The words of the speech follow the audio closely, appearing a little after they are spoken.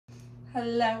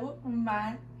Hello,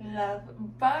 my love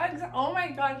bugs. Oh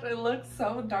my gosh, it looks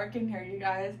so dark in here, you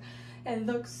guys. It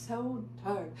looks so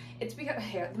dark. It's because,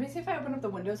 here, let me see if I open up the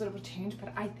windows, it'll change,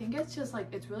 but I think it's just like,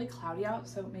 it's really cloudy out,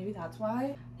 so maybe that's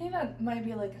why. I think that might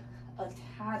be like a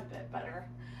tad bit better.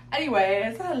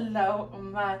 Anyways, hello,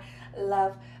 my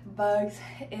love bugs.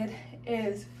 It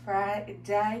is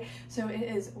Friday, so it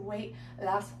is weight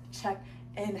loss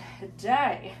check-in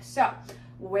day. So,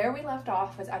 where we left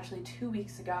off was actually 2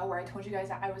 weeks ago, where I told you guys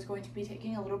that I was going to be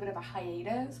taking a little bit of a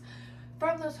hiatus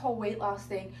from this whole weight loss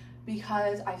thing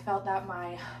because I felt that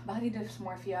my body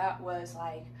dysmorphia was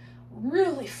like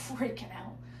really freaking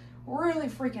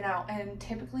out. And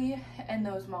typically in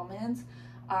those moments,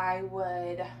 I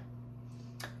would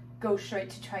go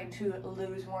straight to trying to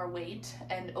lose more weight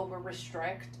and over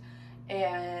restrict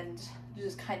and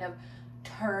just kind of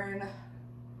turn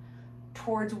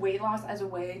towards weight loss as a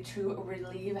way to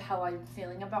relieve how I'm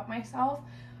feeling about myself.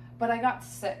 But I got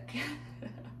sick.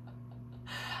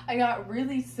 I got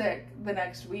really sick the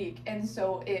next week, and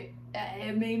so it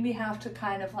made me have to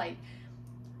kind of like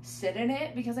sit in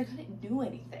it because I couldn't do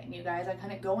anything, you guys. I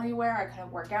couldn't go anywhere, I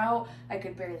couldn't work out, I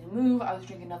could barely move, I was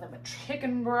drinking nothing but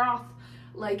chicken broth.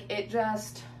 Like, I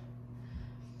just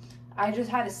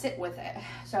had to sit with it.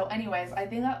 So anyways, I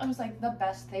think that was like the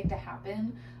best thing to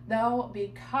happen though,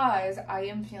 because I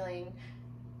am feeling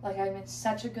like I'm in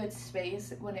such a good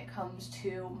space when it comes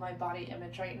to my body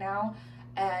image right now,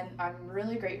 and I'm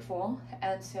really grateful.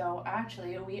 And so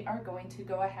actually we are going to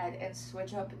go ahead and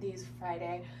switch up these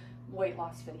Friday weight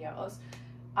loss videos.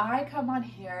 I come on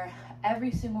here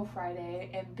every single Friday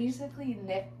and basically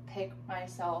nitpick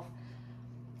myself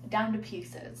down to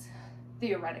pieces,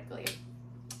 theoretically.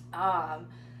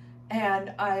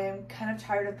 And I'm kind of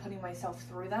tired of putting myself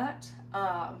through that.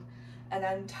 And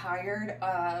I'm tired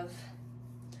of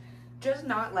just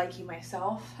not liking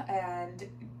myself and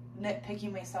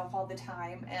nitpicking myself all the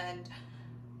time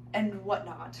and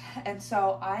whatnot. And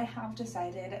so I have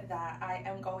decided that I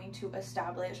am going to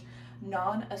establish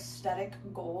non-aesthetic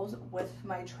goals with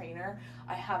my trainer.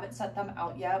 I haven't set them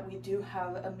out yet. We do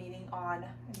have a meeting on,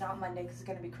 not Monday because it's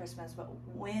going to be Christmas, but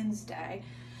Wednesday,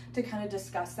 to kind of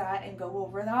discuss that and go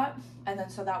over that. And then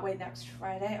so that way next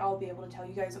Friday I'll be able to tell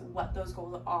you guys what those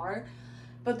goals are.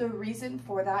 But the reason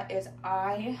for that is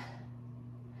I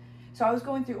was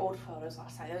going through old photos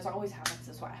last night. It always happens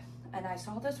this way. And I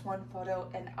saw this one photo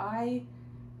and I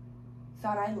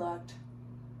thought I looked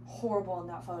horrible in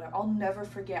that photo. I'll never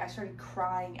forget. I started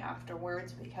crying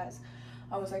afterwards because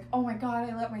I was like, oh my God,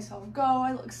 I let myself go.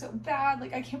 I look so bad.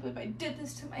 Like, I can't believe I did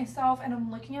this to myself. And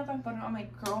I'm looking at that photo and I'm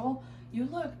like, girl, you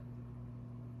look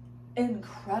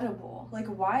incredible. Like,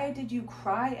 why did you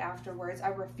cry afterwards? I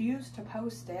refused to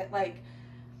post it. Like,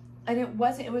 and it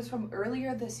was from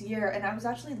earlier this year, and I was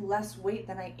actually less weight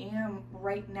than I am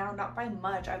right now, not by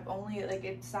much. I've only, like,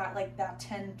 it's at like that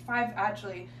 5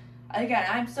 actually. Again,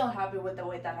 I'm still happy with the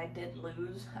weight that I did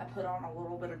lose. I put on a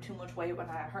little bit of too much weight when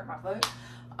I hurt my foot.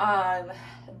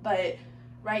 But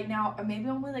right now, maybe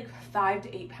only like 5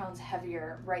 to 8 pounds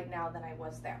heavier right now than I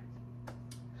was there.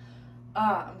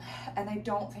 And I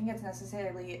don't think it's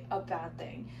necessarily a bad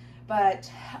thing, but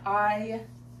I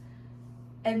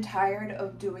am tired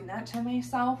of doing that to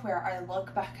myself, where I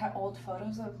look back at old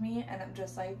photos of me and I'm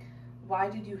just like, why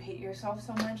did you hate yourself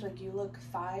so much? Like, you look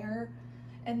fire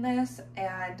in this.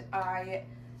 And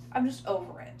I'm just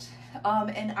over it.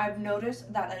 And I've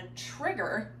noticed that a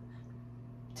trigger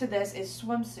to this is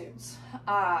swimsuits,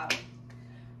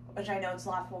 which I know it's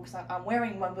laughable because I'm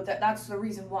wearing one, but that's the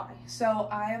reason why. So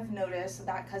I have noticed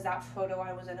that because that photo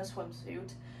I was in a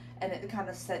swimsuit and it kind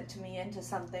of sent me into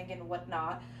something and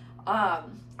whatnot. I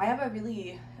have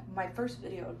my first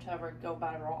video to ever go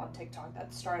viral on TikTok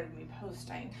that started me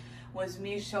posting was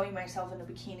me showing myself in a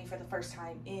bikini for the first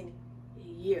time in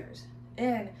years.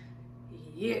 And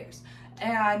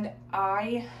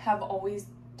I have always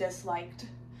disliked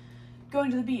going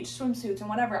to the beach, swimsuits and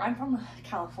whatever. I'm from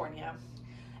California.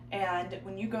 And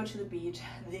when you go to the beach,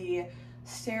 the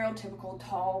stereotypical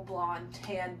tall, blonde,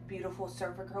 tan, beautiful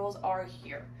surfer girls are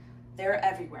here. They're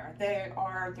everywhere.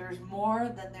 There's more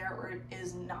than there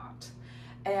is not.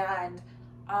 And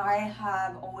I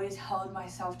have always held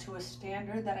myself to a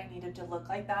standard that I needed to look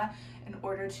like that in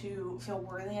order to feel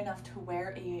worthy enough to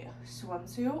wear a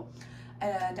swimsuit.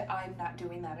 And I'm not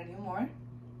doing that anymore.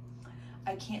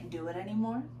 I can't do it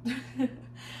anymore.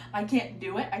 I can't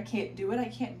do it. I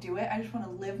just want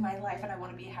to live my life and I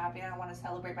want to be happy and I want to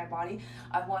celebrate my body.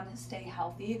 I want to stay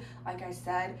healthy. Like I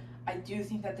said, I do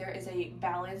think that there is a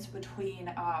balance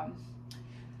between, I'm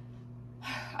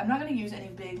not going to use any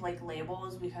big like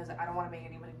labels because I don't want to make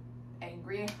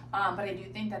angry. But I do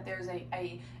think that there's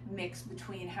a mix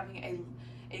between having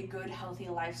a good healthy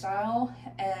lifestyle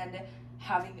and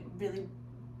having really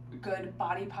good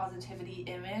body positivity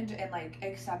image and like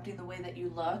accepting the way that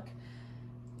you look,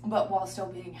 but while still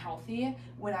being healthy.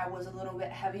 When I was a little bit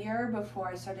heavier before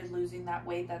I started losing that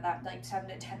weight, that like 7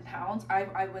 to 10 pounds,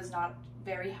 I was not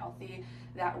very healthy.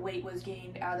 That weight was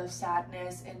gained out of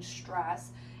sadness and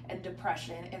stress and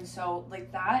depression, and so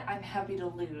like that I'm happy to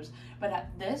lose. But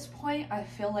at this point I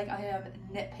feel like I am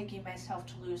nitpicking myself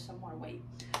to lose some more weight,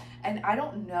 and I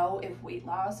don't know if weight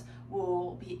loss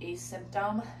will be a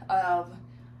symptom of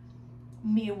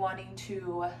me wanting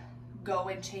to go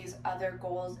and chase other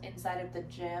goals inside of the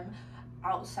gym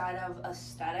outside of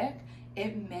aesthetic.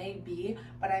 It may be,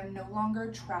 but I'm no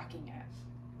longer tracking it.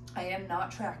 I am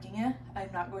not tracking it. I'm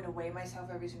not going to weigh myself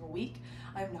every single week.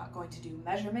 I'm not going to do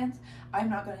measurements. I'm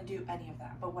not going to do any of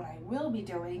that. But what I will be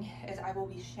doing is I will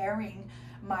be sharing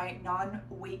my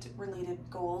non-weight related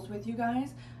goals with you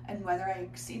guys and whether I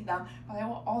exceed them. But I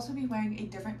will also be wearing a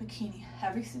different bikini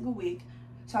every single week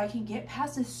so I can get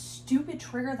past this stupid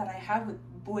trigger that I have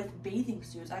with bathing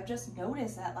suits. I've just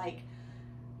noticed that I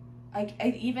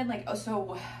even like, oh,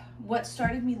 so what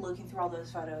started me looking through all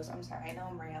those photos, I'm sorry, I know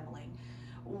I'm rambling,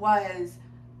 was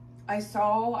I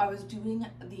was doing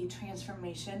the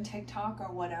transformation TikTok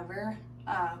or whatever,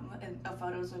 of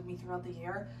photos of me throughout the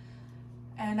year,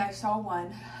 and I saw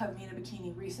one of me in a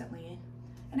bikini recently,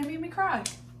 and it made me cry.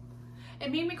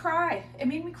 It made me cry. It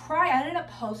made me cry. I ended up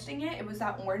posting it. It was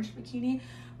that orange bikini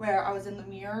where I was in the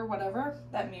mirror, whatever,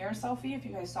 that mirror selfie, if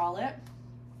you guys saw it,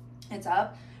 it's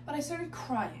up. But I started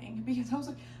crying because I was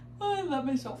like, oh, I love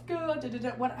myself, good,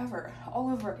 whatever,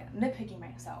 all over again, nitpicking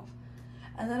myself.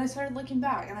 And then I started looking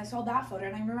back and I saw that photo,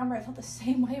 and I remember I felt the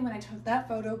same way when I took that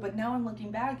photo, but now I'm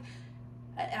looking back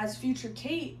as future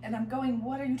Kate and I'm going,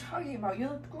 what are you talking about? You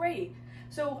look great.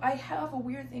 So I have a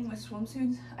weird thing with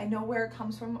swimsuits. I know where it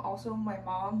comes from. Also, my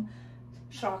mom,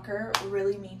 shocker,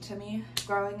 really mean to me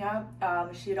growing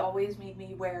up. She'd always made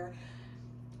me wear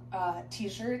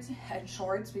t-shirts and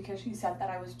shorts because she said that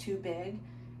I was too big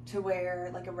to wear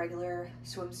like a regular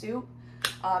swimsuit.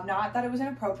 Not that it was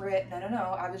inappropriate,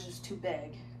 no, I was just too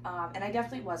big. And I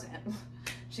definitely wasn't.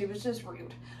 She was just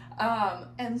rude.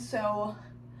 And so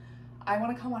I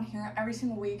want to come on here every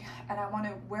single week and I want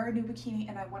to wear a new bikini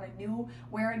and I want to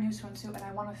wear a new swimsuit and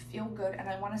I want to feel good and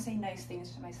I want to say nice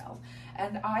things to myself.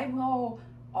 And I will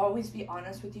always be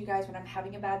honest with you guys when I'm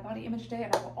having a bad body image day,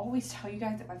 and I will always tell you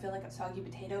guys if I feel like a soggy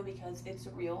potato because it's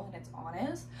real and it's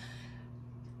honest.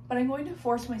 But I'm going to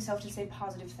force myself to say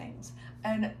positive things.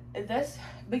 And this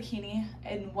bikini,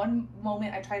 in one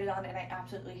moment I tried it on and I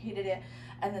absolutely hated it,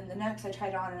 and then the next I tried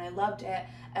it on and I loved it,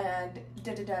 and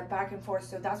back and forth.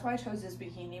 So that's why I chose this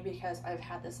bikini, because I've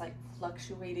had this like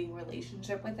fluctuating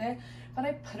relationship with it. But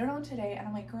I put it on today and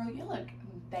I'm like, girl, you look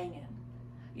banging.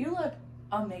 You look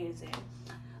amazing.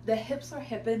 The hips are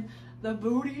hipping. The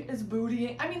booty is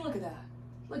bootying. I mean, look at that.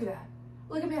 Look at that.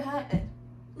 Look at Manhattan.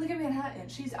 Look at Manhattan.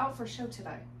 She's out for show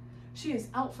today. She is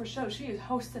out for show. She is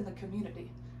hosting the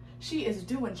community. She is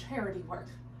doing charity work.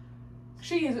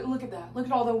 She is, look at that. Look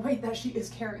at all the weight that she is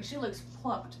carrying. She looks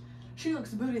plumped. She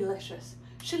looks bootylicious.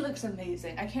 She looks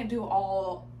amazing. I can't do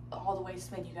all the waist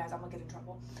spin, you guys. I'm gonna get in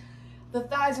trouble. The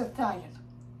thighs are thighin'.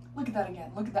 Look at that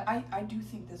again. Look at that. I do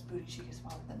think this booty cheek is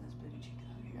smaller than this booty cheek,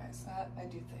 though, you guys. That I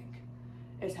do think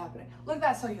is happening. Look at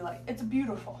that cellulite. It's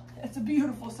beautiful. It's a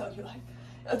beautiful cellulite.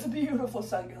 It's a beautiful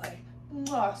cellulite.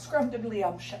 Mwah,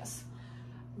 scrumptious.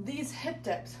 These hip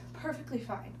dips, perfectly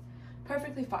fine.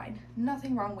 Perfectly fine.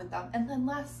 Nothing wrong with them. And then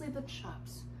lastly, the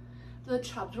chubs. The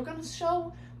chubs. We're gonna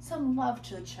show some love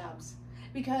to the chubs,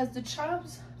 because the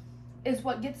chubs is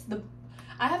what gets the,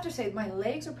 I have to say, my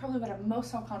legs are probably what I'm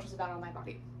most self-conscious about on my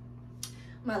body.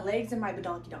 My legs and my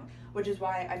badonkey-donk, which is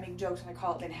why I make jokes and I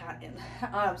call it Manhattan.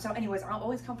 So anyways, I'll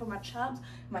always come for my chubs,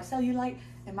 my cellulite,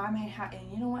 and my Manhattan.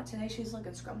 You know what? Today she's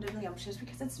looking scrumptious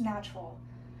because it's natural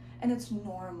and it's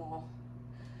normal.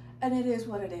 And it is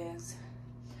what it is.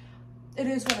 It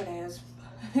is what it is.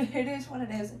 It is what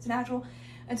it is. It's natural,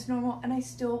 it's normal, and I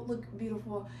still look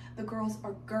beautiful. The girls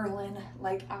are girling.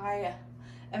 Like, I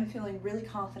am feeling really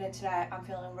confident today. I'm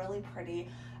feeling really pretty,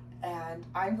 and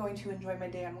I'm going to enjoy my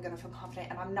day. I'm going to feel confident,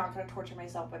 and I'm not going to torture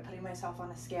myself by putting myself on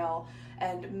a scale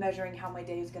and measuring how my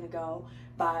day is going to go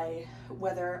by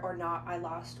whether or not I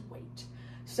lost weight.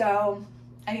 So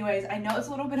anyways, I know it's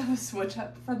a little bit of a switch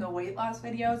up from the weight loss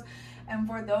videos, and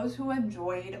for those who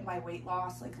enjoyed my weight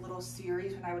loss like little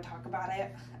series when I would talk about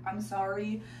it, I'm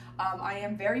sorry. I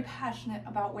am very passionate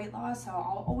about weight loss, so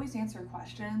I'll always answer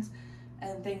questions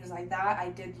and things like that. I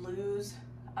did lose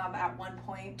at one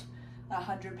point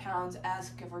 100 pounds,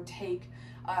 give or take.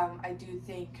 I do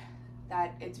think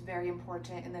that it's very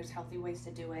important and there's healthy ways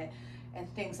to do it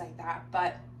and things like that.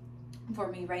 But for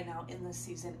me right now in this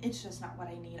season, it's just not what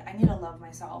I need. I need to love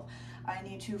myself. I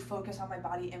need to focus on my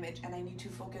body image, and I need to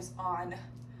focus on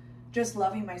just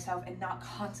loving myself and not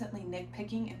constantly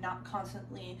nitpicking and not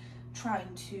constantly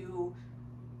trying to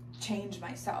change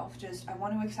myself. Just, I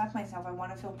want to accept myself. I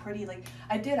want to feel pretty. Like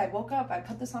I did. I woke up, I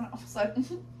put this on, I was like,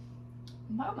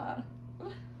 mama,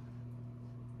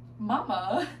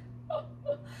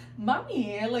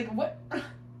 mommy, like what?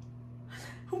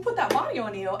 Who put that body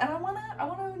on you? And I want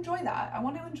to enjoy that. I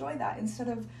want to enjoy that instead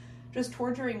of just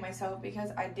torturing myself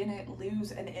because I didn't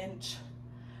lose an inch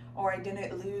or I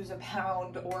didn't lose a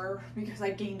pound or because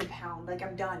I gained a pound. Like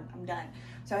I'm done.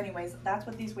 So anyways, that's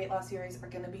what these weight loss series are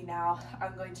going to be now.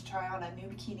 I'm going to try on a new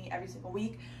bikini every single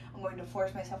week. I'm going to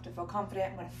force myself to feel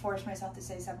confident. I'm going to force myself to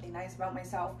say something nice about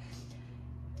myself.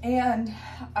 And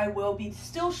I will be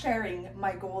still sharing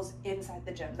my goals inside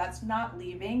the gym. That's not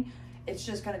leaving. It's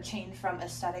just going to change from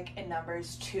aesthetic and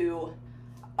numbers to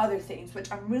other things,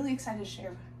 which I'm really excited to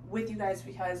share with you guys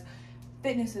because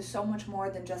fitness is so much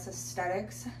more than just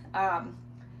aesthetics.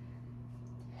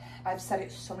 I've said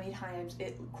it so many times,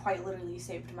 it quite literally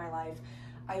saved my life.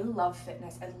 I love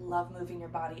fitness. I love moving your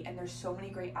body, and there's so many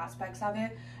great aspects of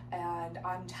it, and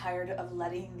I'm tired of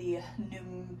letting the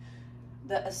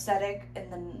aesthetic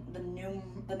and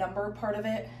the number part of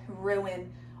it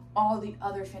ruin all the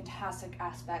other fantastic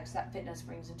aspects that fitness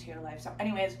brings into your life. So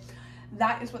anyways,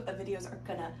 that is what the videos are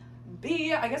gonna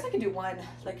be. I guess I could do one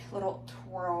like little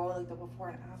twirl, like the before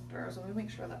and after. So let me make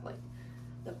sure that like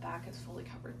the back is fully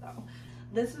covered though.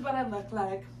 This is what I look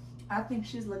like. I think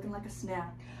she's looking like a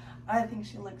snack. I think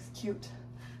she looks cute.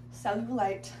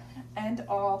 Cellulite and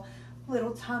all,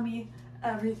 little tummy,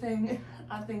 everything.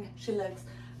 I think she looks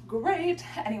great.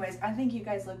 Anyways, I think you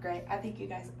guys look great. I think you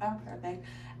guys are perfect,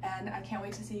 and I can't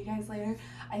wait to see you guys later.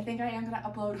 I think I am gonna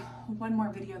upload one more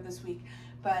video this week,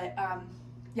 but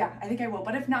yeah, I think I will.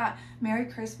 But if not, Merry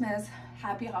Christmas,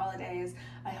 Happy Holidays.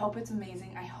 I hope it's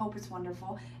amazing. I hope it's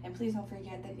wonderful, and please don't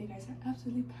forget that you guys are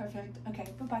absolutely perfect. Okay,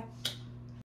 bye-bye.